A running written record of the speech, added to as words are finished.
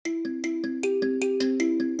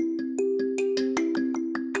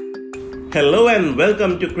Hello and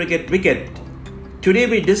welcome to Cricket Wicket. Today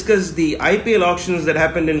we discuss the IPL auctions that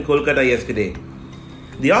happened in Kolkata yesterday.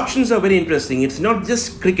 The auctions are very interesting. It's not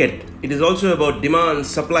just cricket, it is also about demand,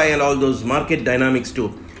 supply, and all those market dynamics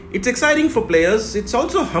too. It's exciting for players, it's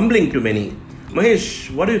also humbling to many. Mahesh,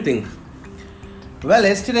 what do you think? Well,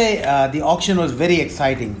 yesterday the auction was very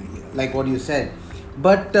exciting, like what you said.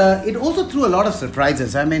 But it also threw a lot of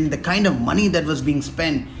surprises. I mean, the kind of money that was being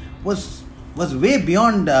spent was way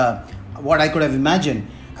beyond what I could have imagined.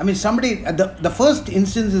 I mean, the first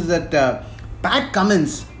instance is that Pat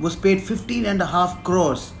Cummins was paid 15.5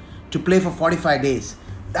 crores to play for 45 days.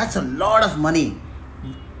 That's a lot of money.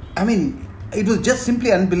 I mean, it was just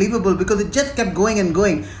simply unbelievable because it just kept going and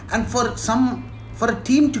going. And for a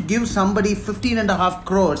team to give somebody 15.5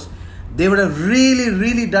 crores, they would have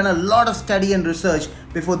really done a lot of study and research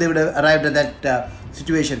before they would have arrived at that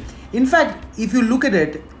situation. In fact, if you look at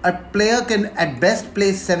it, a player can at best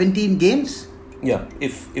play 17 games. Yeah,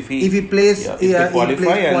 if he plays, if they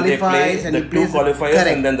qualify and they play the two qualifiers correct.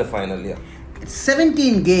 And then the final. Yeah,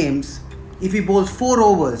 17 games. If he bowls 4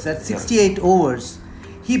 overs, that's 68 overs.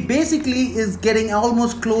 He basically is getting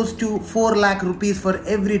almost close to 4 lakh rupees for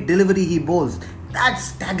every delivery he bowls. That's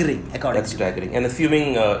staggering, according to me. And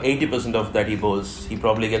assuming 80% of that he bowls, he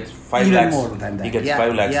probably gets 5 Even lakhs. more than that. He gets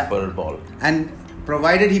 5 lakhs per ball. And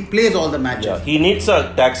provided he plays all the matches. Yeah, he needs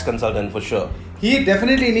a tax consultant for sure. He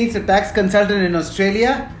definitely needs a tax consultant in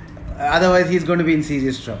Australia. Otherwise, he's going to be in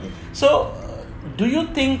serious trouble. So, do you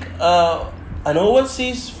think an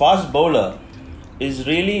overseas fast bowler is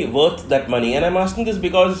really worth that money? And I'm asking this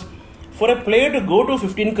because for a player to go to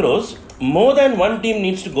 15 crores, more than one team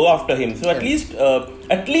needs to go after him. So at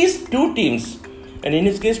least 2 teams, and in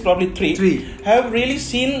his case probably 3, have really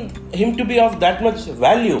seen him to be of that much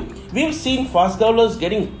value. We've seen fast bowlers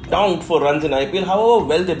getting downed for runs in IPL, however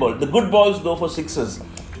well they bowl. The good balls go for sixes.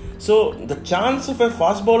 So the chance of a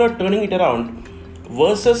fast bowler turning it around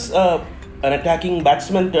versus an attacking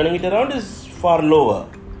batsman turning it around is far lower.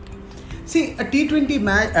 See, a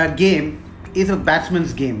T20 game is a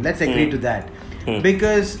batsman's game. Let's agree to that.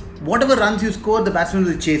 Because whatever runs you score, the batsman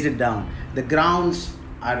will chase it down. The grounds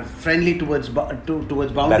are friendly towards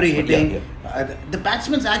boundary hitting. The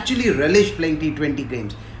batsmen actually relish playing T20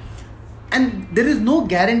 games. And there is no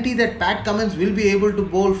guarantee that Pat Cummins will be able to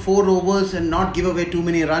bowl 4 overs and not give away too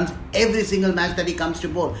many runs every single match that he comes to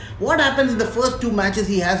bowl. What happens in the first 2 matches,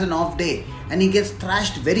 he has an off day and he gets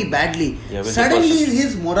thrashed very badly. Suddenly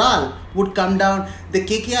his morale would come down. The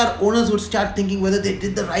KKR owners would start thinking whether they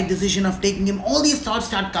did the right decision of taking him. All these thoughts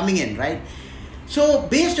start coming in, right? So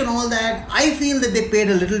based on all that, I feel that they paid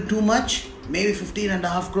a little too much. Maybe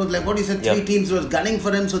 15.5 crores, like what you said, 3 teams was gunning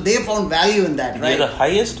for him, so they found value in that, right? They're the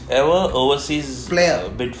highest ever overseas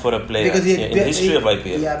bid for a player in the history of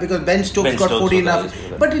IPL. Yeah, because Ben Stokes got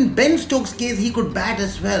 14.5. But in Ben Stokes' case, he could bat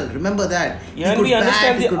as well. Remember that? Yeah, and we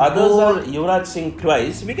understand the others are Yuvraj Singh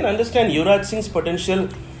twice. We can understand Yuvraj Singh's potential.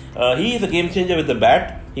 He is a game changer with the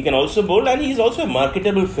bat. He can also bowl, and he is also a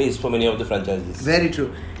marketable face for many of the franchises. Very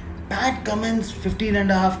true. Pat Cummins,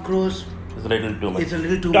 15.5 crores. It's a little too much. It's a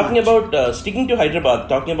little too talking much. About sticking to Hyderabad,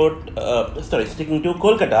 sticking to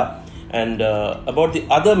Kolkata, and about the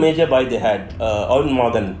other major buy they had, Eoin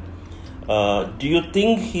Morgan. Do you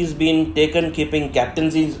think he's been taken keeping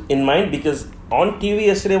captaincy in mind? Because on TV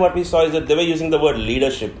yesterday, what we saw is that they were using the word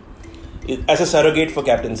leadership as a surrogate for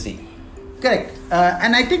captaincy. Correct.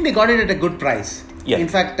 And I think they got it at a good price. Yeah. In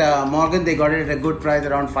fact, Morgan, they got it at a good price,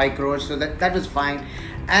 around 5 crores. So that was fine.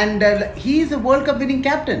 And he is a World Cup winning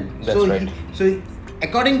captain. That's right. So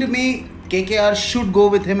according to me, KKR should go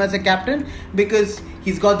with him as a captain because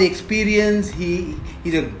he's got the experience.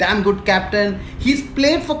 He's a damn good captain. He's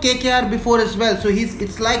played for KKR before as well. So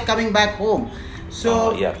it's like coming back home.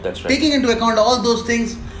 So that's right. Taking into account all those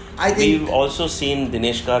things, I think we've also seen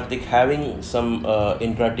Dinesh Karthik having some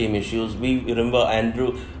intra-team issues. We remember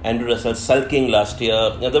Andrew Russell sulking last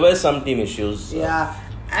year. There were some team issues. Yeah.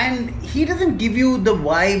 And he doesn't give you the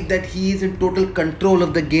vibe that he is in total control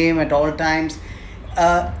of the game at all times.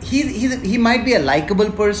 He might be a likable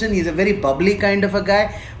person. He's a very bubbly kind of a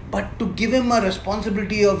guy. But to give him a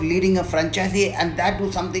responsibility of leading a franchise, and that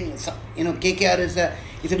was something, KKR is a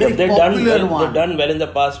very popular one. They've done well in the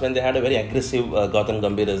past when they had a very aggressive Gautam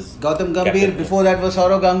Gambhir as Gautam Gambhir, before that was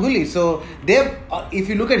Saurav Ganguly. So if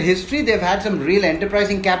you look at history, they've had some real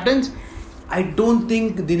enterprising captains. I don't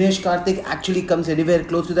think Dinesh Karthik actually comes anywhere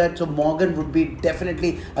close to that. So Morgan would be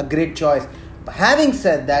definitely a great choice. But having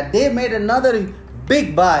said that, they made another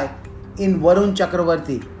big buy in Varun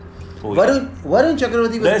Chakravarti. Varun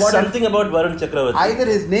Chakravarti was There's something about Varun Chakravarti. Either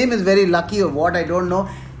his name is very lucky or what, I don't know.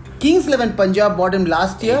 Kings 11 Punjab bought him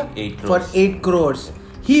last year for 8 crores.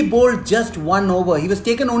 He bowled just 1 over. He was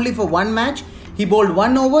taken only for one match. He bowled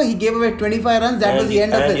 1 over. He gave away 25 runs. That was the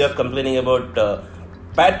end of it. And you're complaining about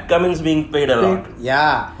Pat Cummins being paid a lot.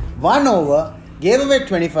 Yeah. 1 over. Gave away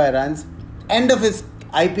 25 runs. End of his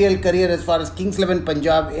IPL career as far as Kings 11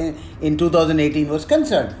 Punjab in 2018 was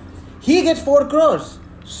concerned. He gets 4 crores.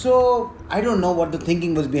 So, I don't know what the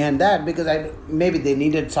thinking was behind that, because maybe they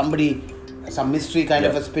needed somebody, some mystery kind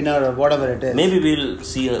of a spinner or whatever it is. Maybe we'll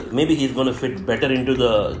see, maybe he's going to fit better into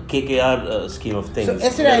the KKR scheme of things. So,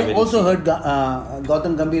 yesterday I also heard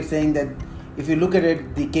Gautam Gambhir saying that if you look at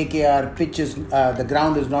it, the KKR pitches, the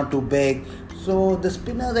ground is not too big. So, the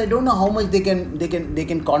spinners, I don't know how much they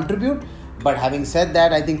can contribute. But having said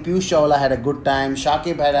that, I think Piyush Chawla had a good time.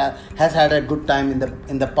 Shakib has had a good time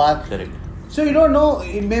in the past. Correct. So you don't know,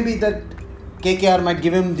 it may be that KKR might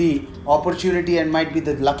give him the opportunity and might be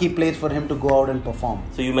the lucky place for him to go out and perform.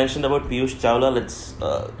 So you mentioned about Piyush Chawla. Let's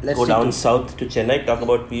go down south to Chennai, talk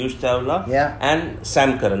about Piyush Chawla and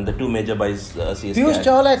Sam Curran, the two major buys CSK. Piyush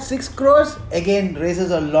Chawla at 6 crores, again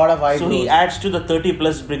raises a lot of eyebrows. So he adds to the 30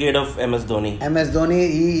 plus brigade of MS Dhoni. MS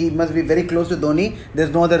Dhoni, he must be very close to Dhoni.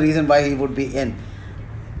 There's no other reason why he would be in.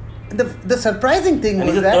 The surprising thing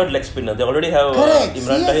was he's that... a third leg spinner. They already have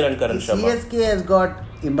Imran Tahir and Karan Sharma. CSK has got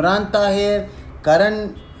Imran Tahir,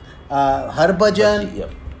 Karan, Harbhajan,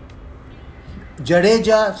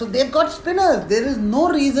 Jadeja. So they've got spinners. There is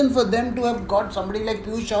no reason for them to have got somebody like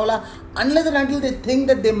Piyush Chawla unless and until they think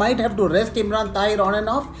that they might have to rest Imran Tahir on and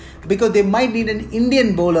off, because they might need an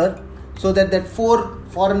Indian bowler so that 4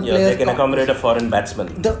 foreign players... they can accommodate a foreign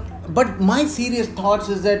batsman. But my serious thoughts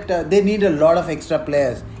is that they need a lot of extra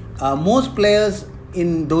players. Most players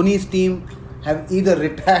in Dhoni's team have either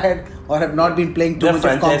retired or have not been playing too much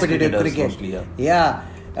of competitive cricket. Mostly,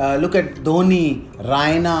 Look at Dhoni,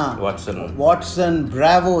 Raina, Watson,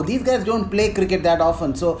 Bravo. These guys don't play cricket that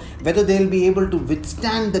often. So whether they'll be able to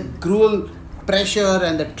withstand the cruel pressure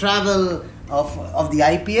and the travel of the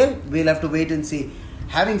IPL, we'll have to wait and see.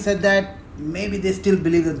 Having said that, maybe they still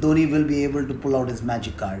believe that Dhoni will be able to pull out his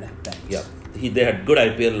magic card at times. Yeah. They had good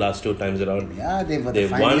IPL last 2 times around. Yeah, they won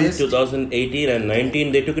 2018 and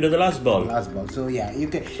 19. They took it to the last ball. So yeah, you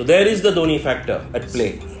can. So there is the Dhoni factor at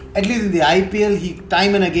play. At least in the IPL, he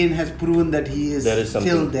time and again has proven that he is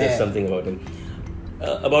still there. There's something about him.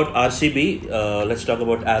 About RCB, let's talk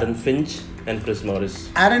about Aaron Finch and Chris Morris.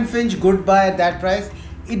 Aaron Finch, goodbye at that price.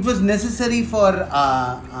 It was necessary for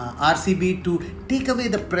RCB to take away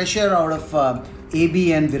the pressure out of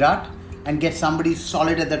AB and Virat and get somebody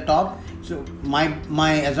solid at the top. So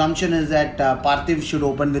my assumption is that Parthiv should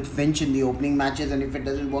open with Finch in the opening matches, and if it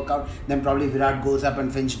doesn't work out, then probably Virat goes up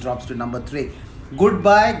and Finch drops to number 3. Good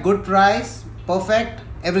buy, good price, perfect,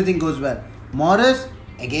 everything goes well. Morris,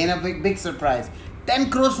 again a big surprise.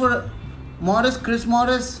 10 crores for Chris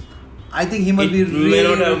Morris. I think he must be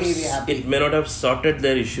really happy. It may not have sorted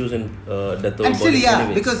their issues in death over. And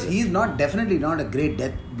still, because he's definitely not a great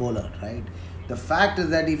death bowler, right? The fact is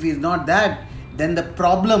that if he's not that, then the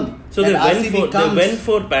problem. So they went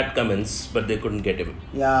for Pat Cummins, but they couldn't get him.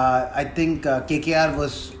 Yeah, I think KKR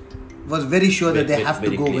was very sure that they have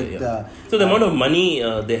to go with. So the amount of money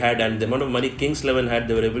they had and the amount of money Kings 11 had,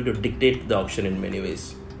 they were able to dictate the auction in many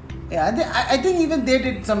ways. Yeah, I think even they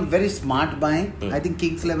did some very smart buying. I think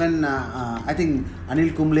Kings 11, I think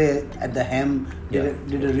Anil Kumble at the helm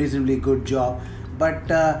did a reasonably good job. But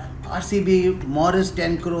RCB, Morris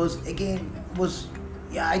 10 crores again was...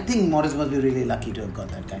 Yeah, I think Morris must be really lucky to have got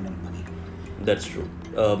that kind of money. That's true.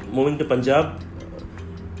 Moving to Punjab,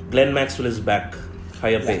 Glenn Maxwell is back.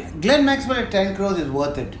 Higher pay. Glenn Maxwell at 10 crores is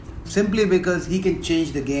worth it. Simply because he can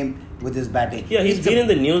change the game with his batting. Yeah, he's been in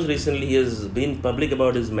the news recently. He has been public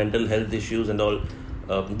about his mental health issues and all.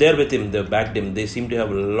 They're with him. They've backed him. They seem to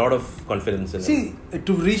have a lot of confidence in him. See,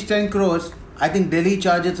 to reach 10 crores, I think Delhi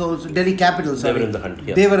Capital, They were in the hunt.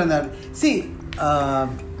 Yeah. They were in the hunt. See,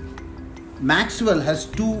 Maxwell has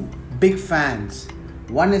 2 big fans.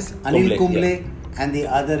 One is Anil Kumble and the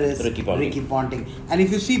other is Ricky Ponting. And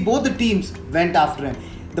if you see, both the teams went after him.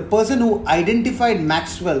 The person who identified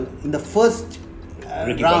Maxwell in the first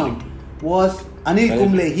round was Anil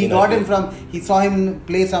Kumble. He got him he saw him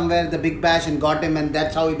play somewhere at the Big Bash and got him, and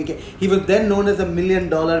that's how he became. He was then known as the $1 Million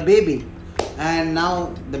Baby. And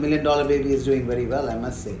now the $1 Million Baby is doing very well, I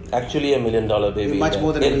must say. Actually, $1 Million Baby. Much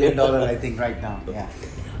more than $1 million, I think, right now. Yeah.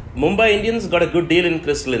 Mumbai Indians got a good deal in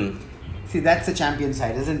Chris Lynn. See, that's the champion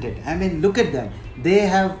side, isn't it? I mean, look at them. They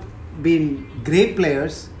have been great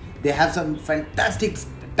players. They have some fantastic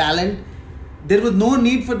talent. There was no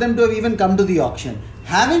need for them to have even come to the auction.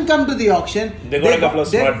 Having come to the auction, They got a couple of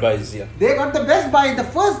smart buys, yeah. They got the best buy. The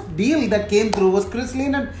first deal that came through was Chris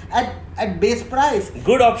Lehman at base price.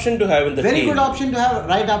 Good option to have in the Very team. good option to have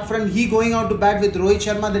right up front. He going out to bat with Rohit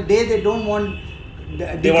Sharma the day they don't want They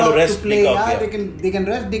want to Decock rest play. Decock, yeah. They can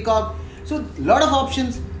rest Decock. So lot of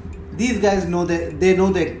options. These guys know they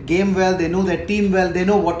know their game well. They know their team well. They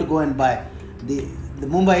know what to go and buy. The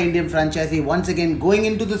Mumbai Indian franchisee once again going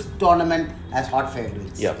into this tournament as hot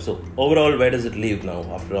favorites. Yeah. So overall, where does it leave now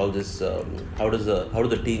after all this? How do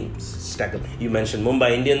the teams stack up? You mentioned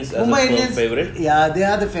Mumbai Indians as a firm favorite. Yeah, they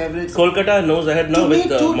are the favorites. Kolkata knows ahead now with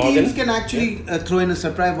two Morgan. teams can actually throw in a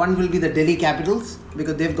surprise. One will be the Delhi Capitals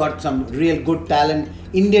because they've got some real good talent,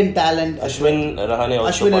 Indian talent. Ashwin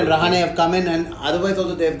and Rahane have come in, and otherwise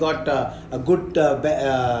also they've got a good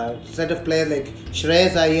set of players like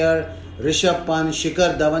Shreyas Iyer, Rishabh Pant,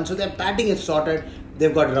 Shikhar Dhawan. So their batting is sorted.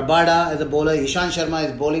 They've got Rabada as a bowler. Ishant Sharma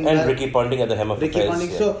is bowling and well. Ricky Ponting at the helm of Ricky affairs.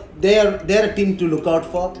 Ponting. Yeah. So they're a team to look out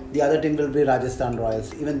for. The other team will be Rajasthan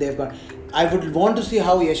Royals. Even they've got. I would want to see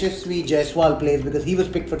how Yashasvi Jaiswal plays because he was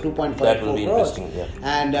picked for 2.5 That will be crores. interesting.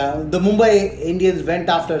 Yeah. And the Mumbai Indians went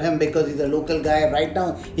after him because he's a local guy. Right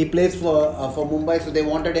now he plays for Mumbai, so they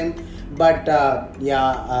wanted him. But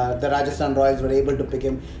the Rajasthan Royals were able to pick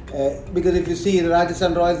him because if you see the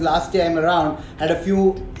Rajasthan Royals last time around had a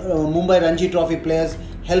few Mumbai Ranji Trophy players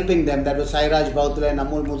helping them. That was Sairaj Bhautula and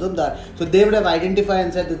Amol Muzumdar. So they would have identified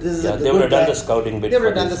and said that this is a good guy. They would have done the scouting bit. They would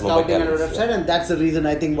have done the scouting and would have said, and that's the reason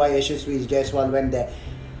I think why Yashasvi Jaiswal went there.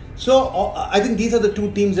 So I think these are the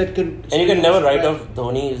two teams that can. And you can never write off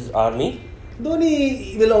Dhoni's army.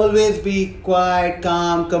 Dhoni will always be quiet,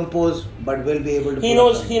 calm, composed, but will be able to. He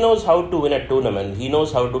knows how to win a tournament. He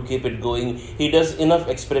knows how to keep it going. He does enough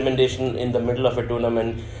experimentation in the middle of a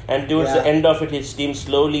tournament, and towards the end of it, his team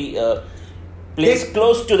slowly plays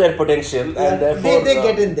close to their potential, and therefore they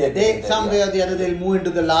get in there. Some way or the other, they'll move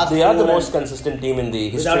into the last. They are the most consistent team in the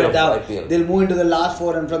history of IPL. They'll move into the last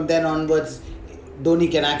four, and from then onwards,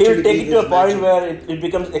 Dhoni can actually. He'll take it to a point where it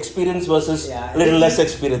becomes experience versus little less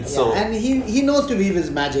experience. So and he knows to weave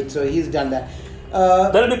his magic, so he's done that.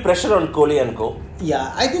 There will be pressure on Kohli and co.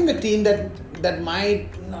 Yeah, I think the team that might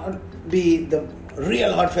not be the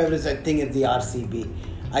real hot favorites, I think, is the RCB.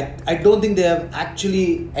 I don't think they have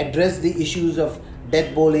actually addressed the issues of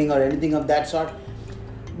death bowling or anything of that sort.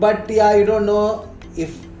 But yeah, you don't know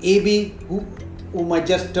if AB, who might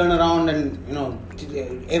just turn around and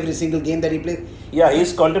every single game that he plays. Yeah,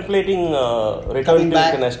 he's contemplating returning to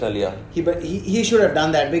international. Yeah, he should have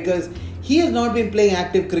done that because he has not been playing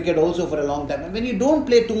active cricket also for a long time. And when you don't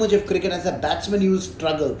play too much of cricket as a batsman, you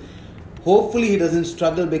struggle. Hopefully, he doesn't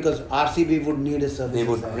struggle because RCB would need his services. They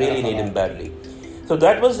would really need him badly. So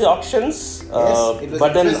that was the auctions. Yes,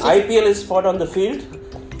 but then IPL is fought on the field.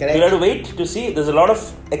 Correct. We'll have to wait to see. There's a lot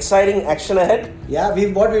of exciting action ahead. Yeah,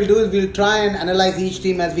 what we'll do is we'll try and analyze each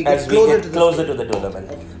team as we get closer to the tournament.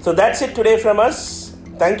 So that's it today from us.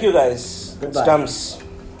 Thank you guys. Goodbye. Stumps.